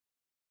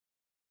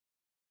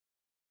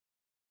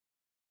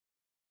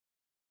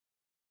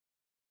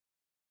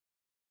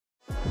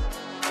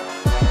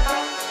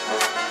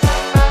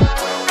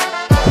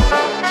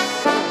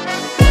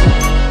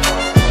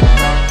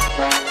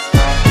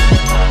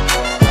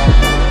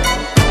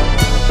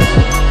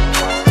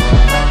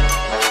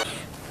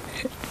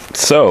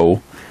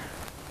So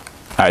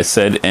I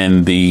said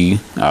in the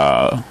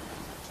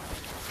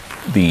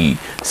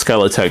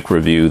Skeletech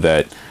review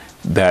that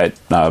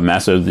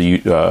Master of the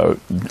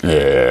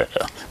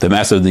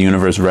Master of the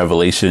Universe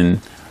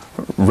Revolution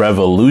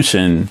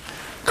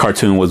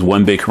cartoon was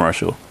one big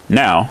commercial.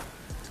 Now,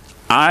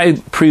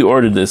 I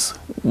pre-ordered this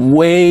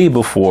way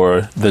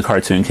before the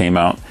cartoon came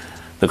out.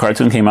 The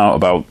cartoon came out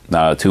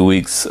about 2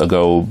 weeks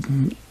ago,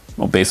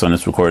 based on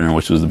this recording,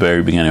 which was the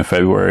very beginning of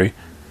February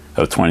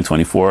of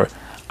 2024.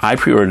 I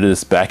pre-ordered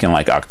this back in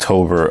like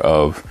October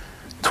of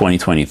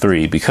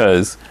 2023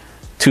 because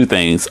two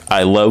things.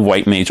 I love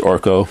White Mage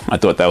Orko. I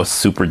thought that was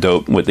super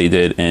dope what they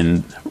did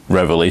in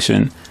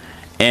Revelation.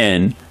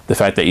 And the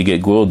fact that you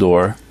get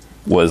Gwildor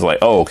was like,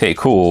 oh, okay,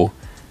 cool.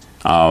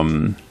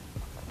 Are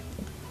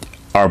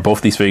both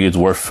these figures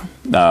worth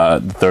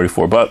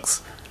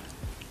 $34?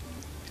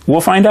 We'll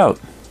find out.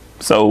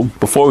 So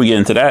before we get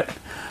into that,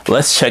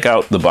 let's check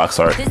out the box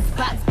art.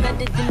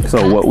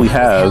 So what we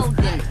have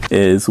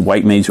is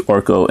White Mage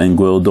Orko and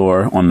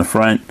Gwildor on the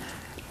front.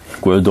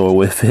 Gwildor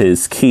with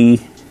his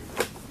key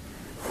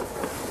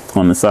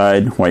on the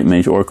side. White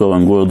Mage Orko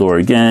and Gwildor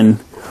again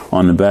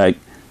on the back.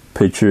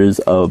 Pictures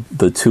of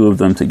the two of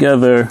them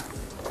together.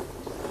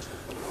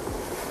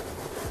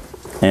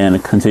 And a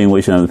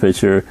continuation of the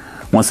picture.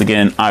 Once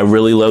again, I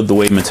really love the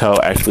way Mattel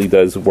actually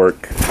does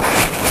work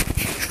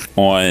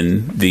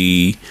on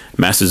the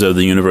Masters of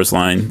the Universe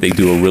line. They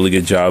do a really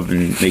good job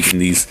in making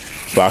these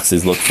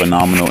boxes look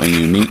phenomenal and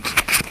unique.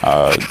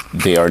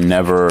 They are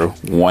never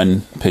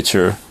one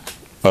picture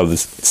of the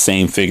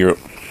same figure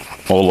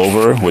all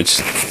over,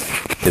 which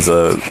is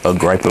a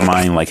gripe of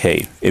mine. Like,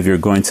 hey, if you're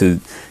going to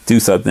do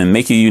something,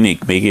 make it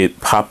unique, make it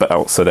pop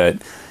out so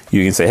that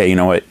you can say, hey, you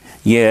know what?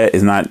 Yeah,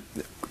 it's not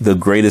the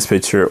greatest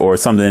picture or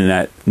something in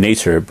that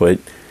nature, but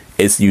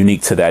it's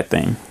unique to that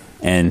thing.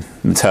 And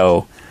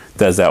Mattel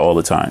does that all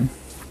the time.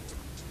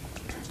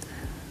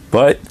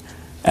 But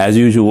as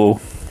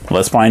usual,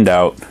 let's find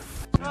out.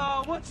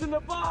 What's in the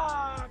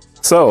box?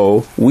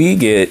 So we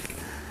get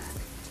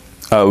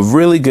a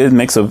really good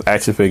mix of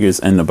action figures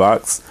in the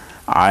box.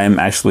 I am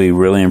actually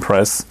really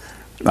impressed.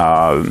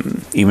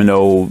 Even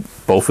though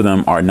both of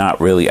them are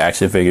not really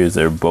action figures,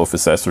 they're both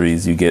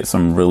accessories. You get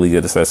some really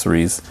good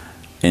accessories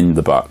in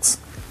the box.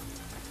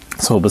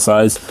 So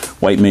besides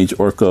White Mage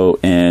Orko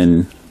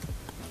and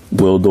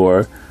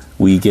Gwildor,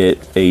 we get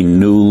a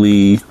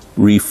newly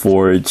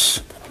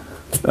reforged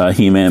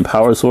He-Man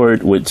Power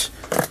Sword, which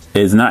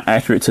is not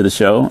accurate to the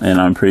show,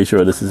 and I'm pretty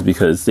sure this is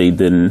because they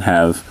didn't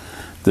have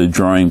the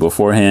drawing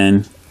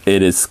beforehand.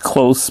 It is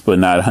close, but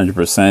not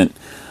 100%.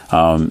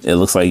 It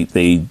looks like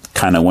they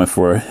kind of went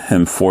for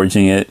him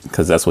forging it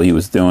because that's what he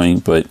was doing,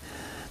 but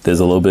there's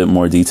a little bit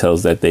more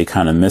details that they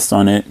kind of missed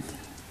on it.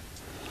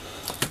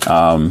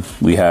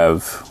 We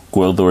have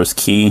Gwildor's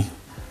key,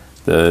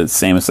 the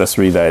same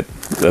accessory a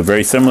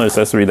very similar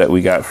accessory that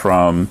we got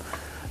from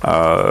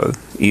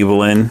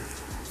Evelyn's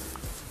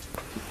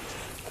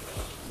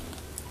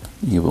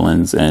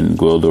and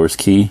Gwildor's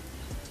key.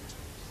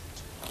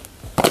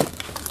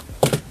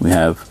 We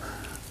have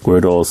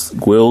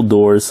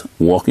Gwildor's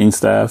walking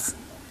staff.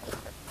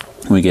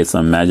 We get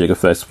some magic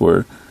effects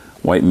for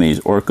White Mage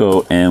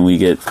Orko, and we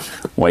get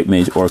White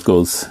Mage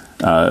Orko's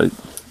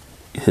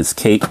his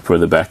cape for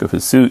the back of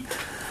his suit,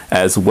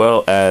 as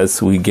well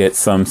as we get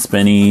some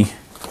spinny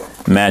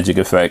magic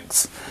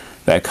effects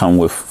that come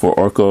with for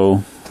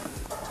Orko.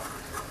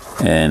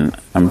 And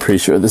I'm pretty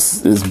sure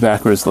this is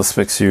backwards. Let's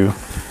fix you.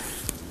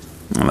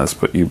 And let's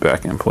put you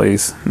back in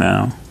place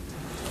now.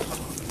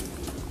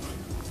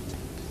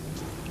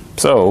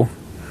 So,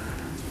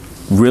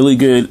 really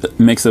good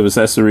mix of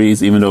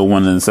accessories, even though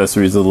one of the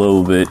accessories is a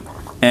little bit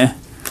eh.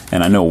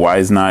 And I know why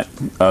it's not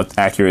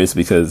accurate is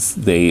because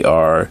they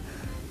are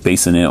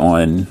basing it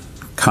on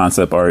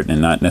concept art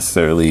and not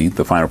necessarily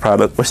the final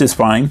product, which is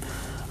fine.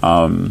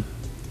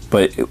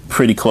 But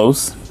pretty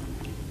close.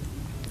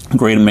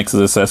 Great mix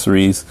of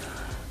accessories,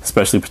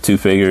 especially for two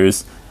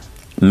figures.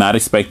 Not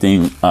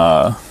expecting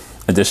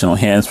additional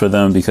hands for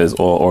them because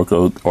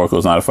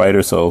Orko's not a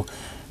fighter, so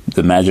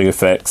the magic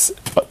effects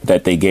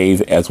that they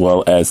gave, as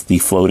well as the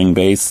floating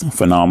base,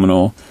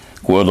 phenomenal.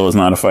 Gwildor is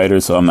not a fighter,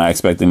 so I'm not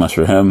expecting much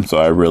for him. So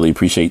I really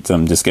appreciate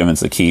them just giving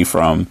us a key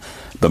from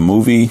the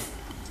movie.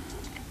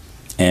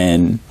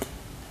 And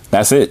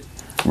that's it.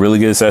 Really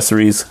good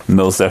accessories.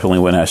 Mills definitely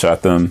wouldn't have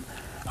shot them.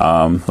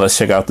 Let's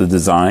check out the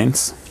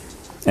designs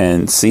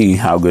and see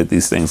how good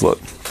these things look.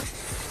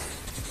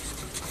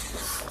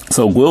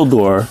 So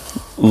Gwildor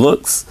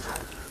looks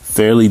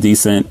fairly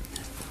decent.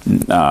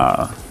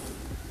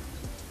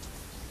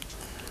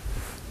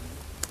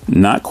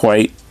 Not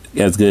quite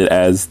as good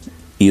as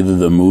either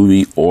the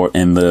movie or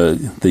in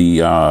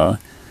the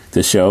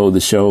show. The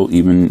show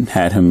even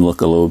had him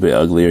look a little bit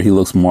uglier. He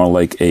looks more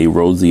like a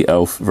rosy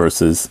elf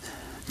versus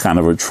kind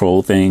of a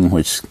troll thing,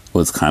 which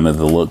was kind of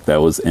the look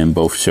that was in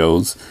both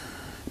shows,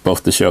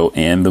 both the show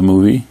and the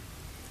movie.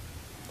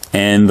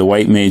 And the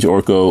White Mage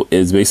Orko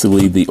is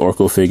basically the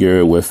Orko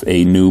figure with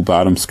a new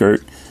bottom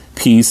skirt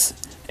piece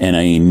and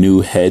a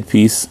new head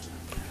piece.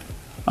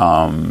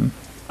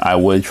 I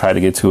would try to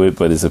get to it,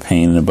 but it's a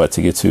pain in the butt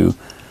to get to.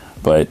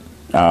 But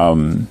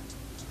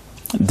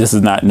this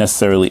is not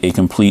necessarily a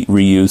complete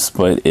reuse,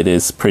 but it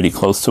is pretty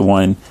close to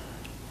one.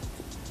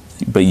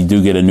 But you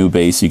do get a new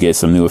base, you get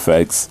some new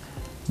effects.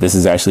 This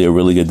is actually a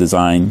really good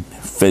design,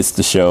 fits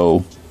the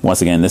show.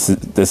 Once again, this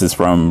is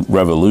from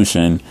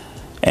Revolution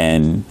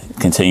and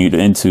continued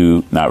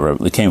into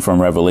it came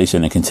from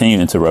Revelation and continued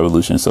into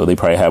Revolution, so they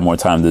probably had more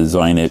time to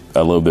design it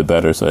a little bit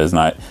better, so it's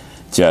not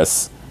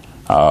just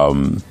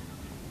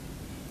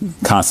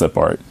concept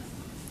art.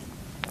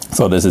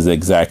 So this is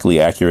exactly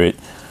accurate.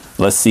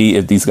 Let's see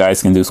if these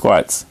guys can do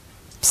squats.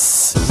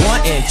 Psst.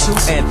 1 and 2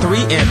 and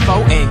 3 and 4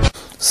 and...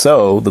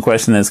 So the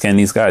question is, can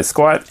these guys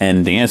squat?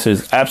 And the answer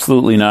is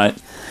absolutely not.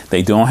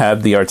 They don't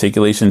have the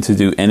articulation to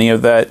do any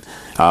of that.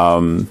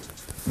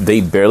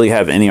 They barely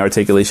have any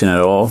articulation at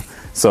all.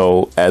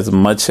 So as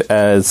much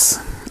as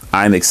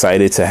I'm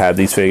excited to have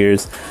these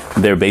figures,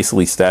 they're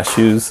basically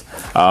statues.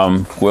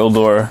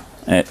 Gwildor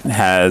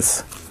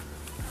has,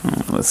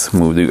 let's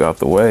move you out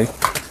the way.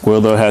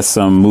 Gwildor has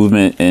some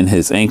movement in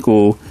his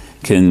ankle,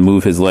 can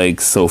move his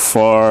legs so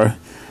far,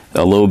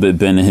 a little bit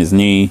bend in his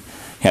knee.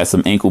 He has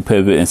some ankle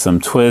pivot and some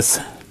twists,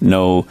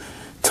 no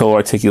toe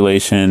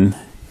articulation.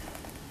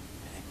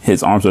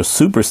 His arms are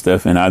super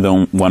stiff, and I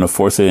don't want to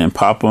force it and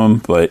pop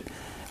them, but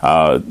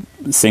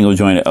single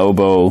jointed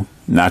elbow,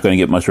 not going to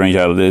get much range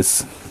out of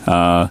this.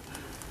 A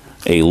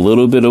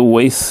little bit of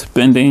waist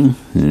bending,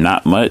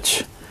 not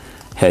much.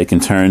 Head can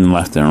turn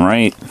left and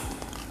right,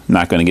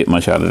 not going to get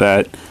much out of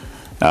that.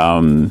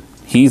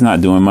 He's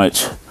not doing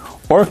much.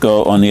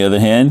 Orko, on the other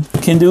hand,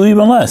 can do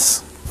even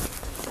less.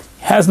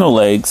 Has no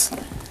legs.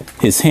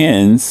 His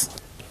hands,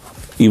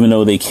 even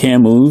though they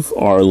can move,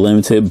 are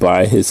limited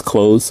by his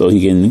clothes, so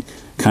he can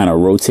kind of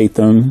rotate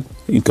them,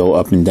 go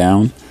up and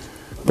down,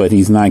 but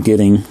he's not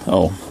getting,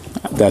 oh,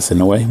 that's in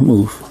the way,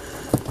 move.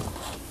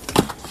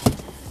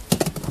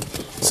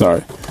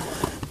 Sorry.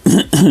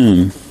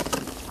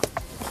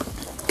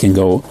 Can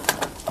go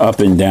up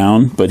and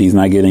down, but he's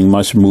not getting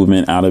much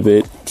movement out of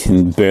it,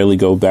 can barely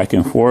go back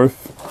and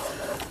forth.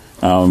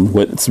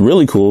 What's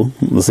really cool,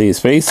 let's see his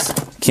face.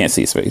 Can't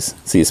see his face.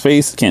 See his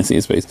face, can't see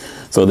his face.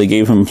 So they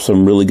gave him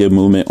some really good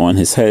movement on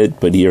his head,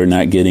 but you're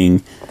not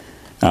getting,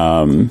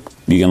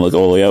 you can look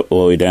all the way up,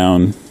 all the way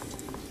down,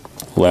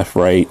 left,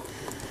 right.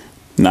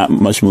 Not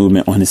much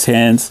movement on his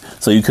hands.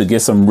 So you could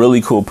get some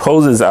really cool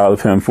poses out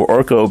of him for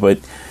Orko, but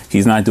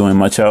he's not doing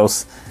much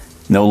else.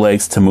 No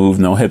legs to move,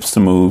 no hips to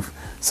move.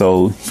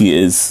 So he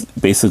is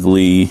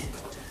basically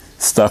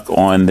stuck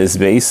on this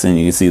base, and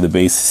you can see the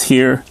base is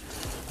here.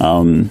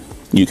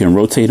 You can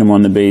rotate him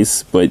on the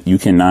base, but you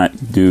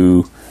cannot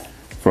do,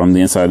 from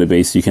the inside of the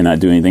base, you cannot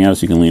do anything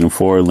else. You can lean him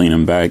forward, lean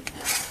him back,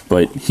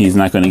 but he's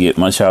not going to get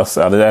much else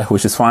out of that,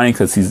 which is fine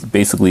because he's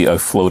basically a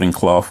floating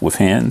cloth with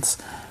hands.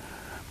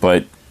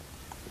 But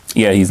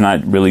yeah, he's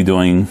not really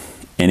doing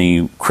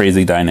any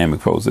crazy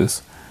dynamic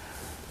poses.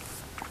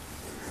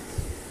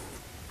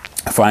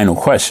 Final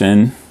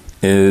question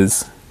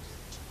is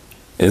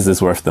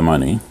this worth the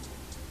money?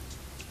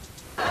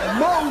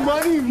 More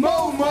money,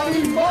 more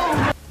money,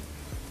 more.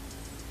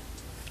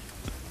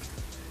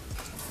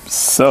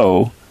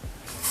 So,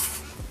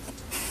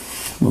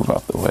 move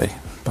out the way,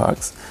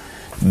 box.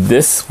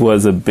 This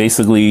was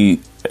basically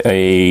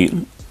a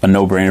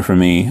no-brainer for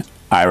me.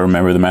 I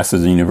remember the Masters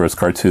of the Universe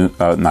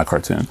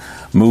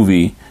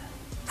movie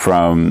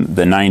from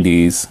the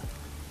 90s,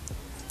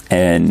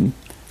 and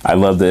I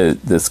love the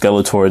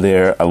Skeletor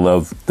there. I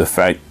love the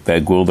fact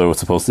that Gwildor was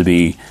supposed to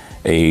be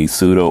a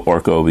pseudo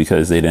Orko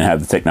because they didn't have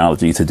the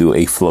technology to do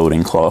a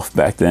floating cloth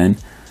back then,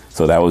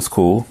 so that was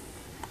cool.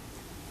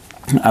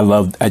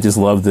 I just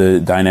love the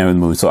dynamic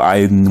movie, so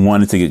I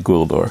wanted to get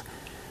Gwildor.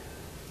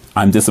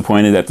 I'm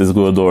disappointed that this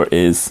Gwildor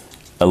is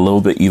a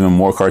little bit even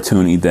more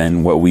cartoony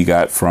than what we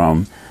got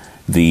from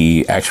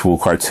the actual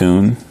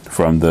cartoon,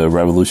 from the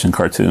Revolution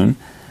cartoon,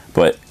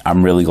 but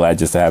I'm really glad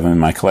just to have him in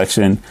my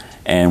collection.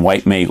 And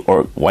White Mage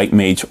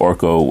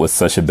Orko was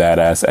such a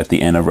badass at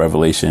the end of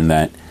Revelation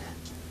that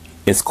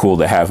it's cool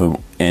to have him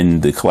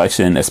in the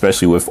collection,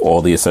 especially with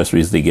all the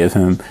accessories they give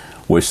him,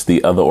 which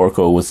the other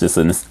Orko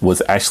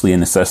was actually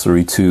an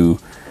accessory to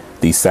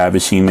the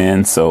Savage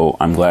He-Man. So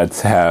I'm glad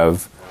to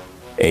have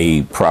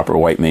a proper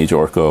White Mage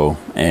Orko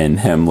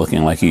and him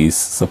looking like he's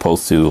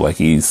supposed to, like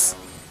he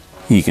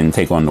can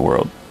take on the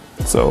world.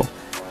 So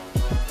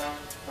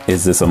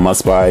is this a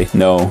must buy?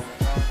 No,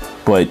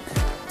 but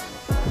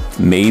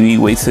maybe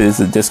wait till it's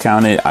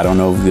discounted. I don't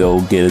know if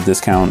they'll get a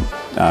discount.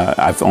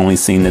 I've only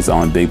seen this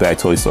on Big Bad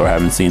Toy Store. I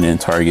haven't seen it in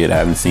Target. I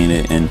haven't seen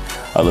it in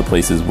other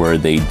places where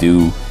they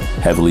do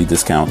heavily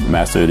discount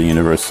Master of the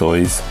Universe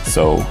toys.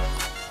 So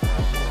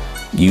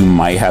you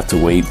might have to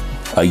wait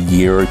a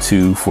year or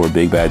two for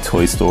Big Bad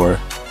Toy Store,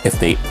 if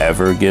they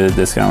ever get a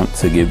discount,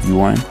 to give you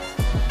one.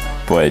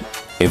 But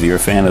if you're a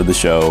fan of the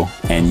show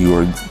and you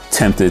were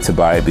tempted to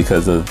buy it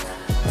because of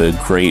the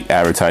great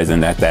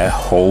advertising that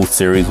whole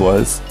series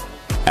was,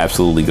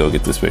 absolutely go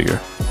get this figure.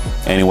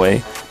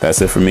 Anyway,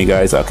 that's it for me,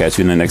 guys. I'll catch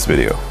you in the next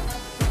video.